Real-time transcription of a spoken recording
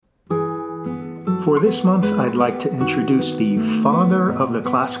For this month, I'd like to introduce the father of the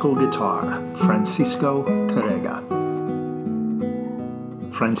classical guitar, Francisco Tárrega.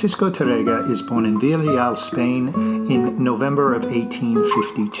 Francisco Tárrega is born in Villarreal, Spain in November of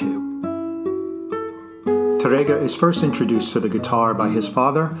 1852. Tárrega is first introduced to the guitar by his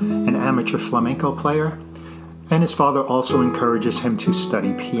father, an amateur flamenco player, and his father also encourages him to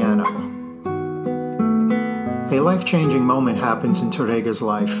study piano. A life-changing moment happens in Tárrega's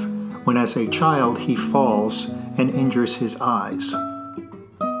life when as a child he falls and injures his eyes.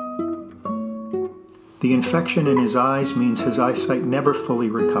 The infection in his eyes means his eyesight never fully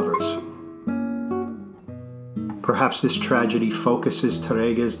recovers. Perhaps this tragedy focuses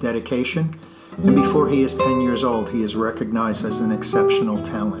Tárrega's dedication, and before he is 10 years old, he is recognized as an exceptional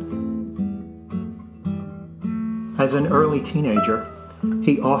talent. As an early teenager,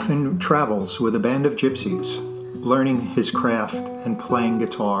 he often travels with a band of gypsies, learning his craft and playing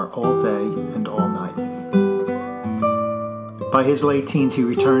guitar all day and all night. By his late teens, he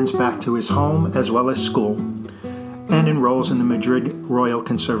returns back to his home as well as school and enrolls in the Madrid Royal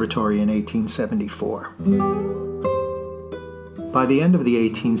Conservatory in 1874. By the end of the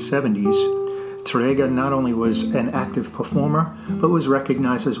 1870s, Tárrega not only was an active performer, but was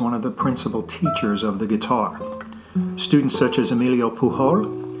recognized as one of the principal teachers of the guitar. Students such as Emilio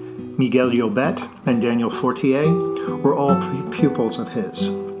Pujol, Miguel Llobet, and Daniel Fortier were all pupils of his.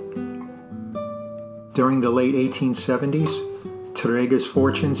 During the late 1870s, Tárrega's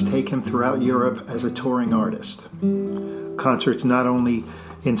fortunes take him throughout Europe as a touring artist. Concerts not only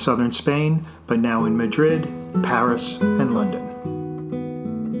in southern Spain, but now in Madrid, Paris, and London.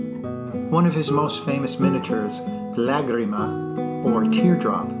 One of his most famous miniatures, Lágrima, or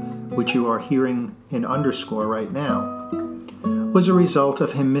Teardrop, which you are hearing in underscore right now, was a result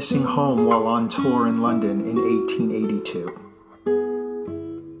of him missing home while on tour in London in 1882.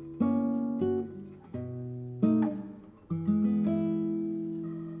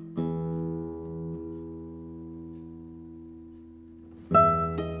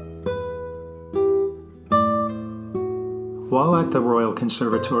 While at the Royal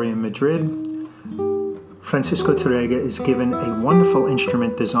Conservatory in Madrid, Francisco Tárrega is given a wonderful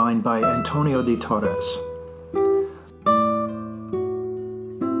instrument designed by Antonio de Torres.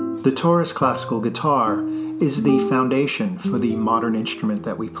 The Torres classical guitar is the foundation for the modern instrument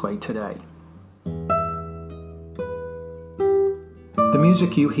that we play today. The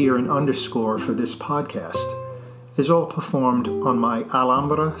music you hear in underscore for this podcast is all performed on my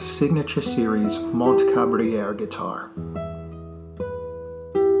Alhambra signature series Montcabrier guitar.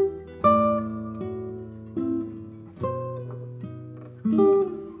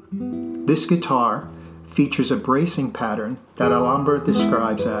 This guitar features a bracing pattern that Alhambra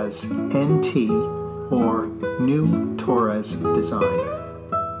describes as NT, or New Torres Design.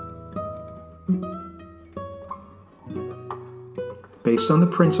 Based on the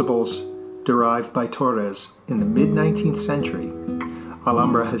principles derived by Torres in the mid-19th century,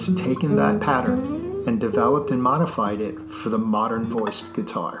 Alhambra has taken that pattern and developed and modified it for the modern voiced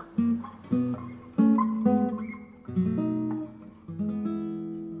guitar.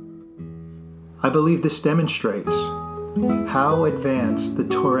 I believe this demonstrates how advanced the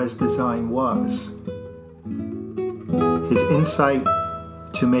Torres design was. His insight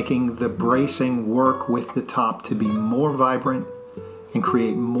to making the bracing work with the top to be more vibrant and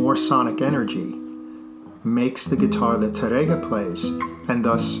create more sonic energy makes the guitar that Tárrega plays, and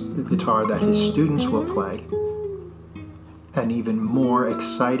thus the guitar that his students will play, an even more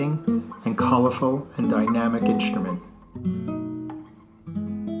exciting and colorful and dynamic instrument.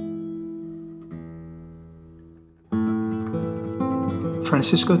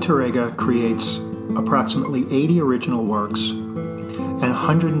 Francisco Tárrega creates approximately 80 original works and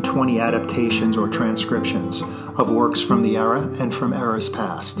 120 adaptations or transcriptions of works from the era and from eras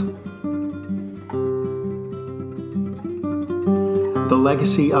past. The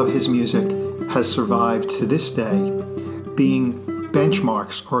legacy of his music has survived to this day, being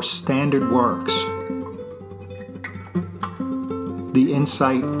benchmarks or standard works. The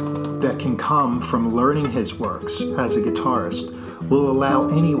insight that can come from learning his works as a guitarist will allow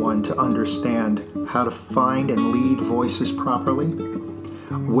anyone to understand how to find and lead voices properly,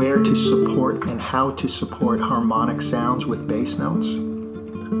 where to support and how to support harmonic sounds with bass notes,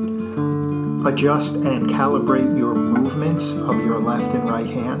 adjust and calibrate your movements of your left and right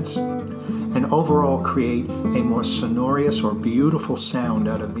hands, and overall create a more sonorous or beautiful sound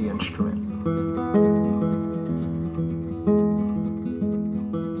out of the instrument.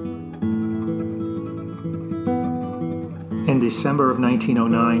 In December of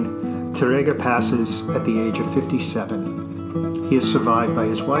 1909, Tárrega passes at the age of 57. He is survived by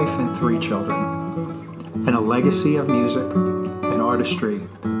his wife and 3 children. and a legacy of music and artistry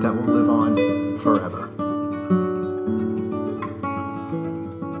that will live on forever.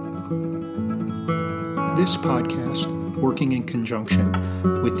 This podcast, working in conjunction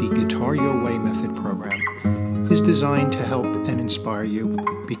with the Guitar Your Way Method program, is designed to help and inspire you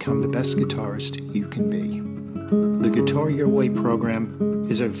become the best guitarist you can be. The Guitar Your Way program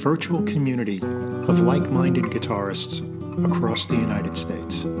is a virtual community of like-minded guitarists across the United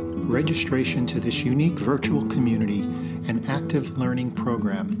States. Registration to this unique virtual community and active learning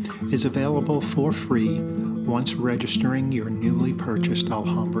program is available for free once registering your newly purchased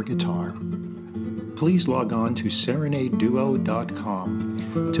Alhambra guitar. Please log on to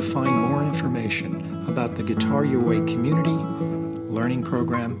serenadeduo.com to find more information about the Guitar Your Way community, learning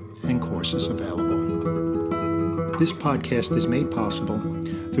program, and courses available. This podcast is made possible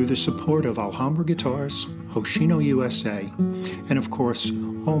through the support of Alhambra Guitars, Hoshino USA, and of course,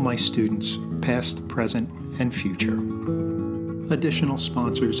 all my students, past, present, and future. Additional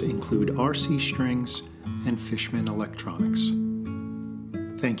sponsors include RC Strings and Fishman Electronics.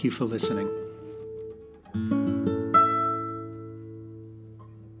 Thank you for listening.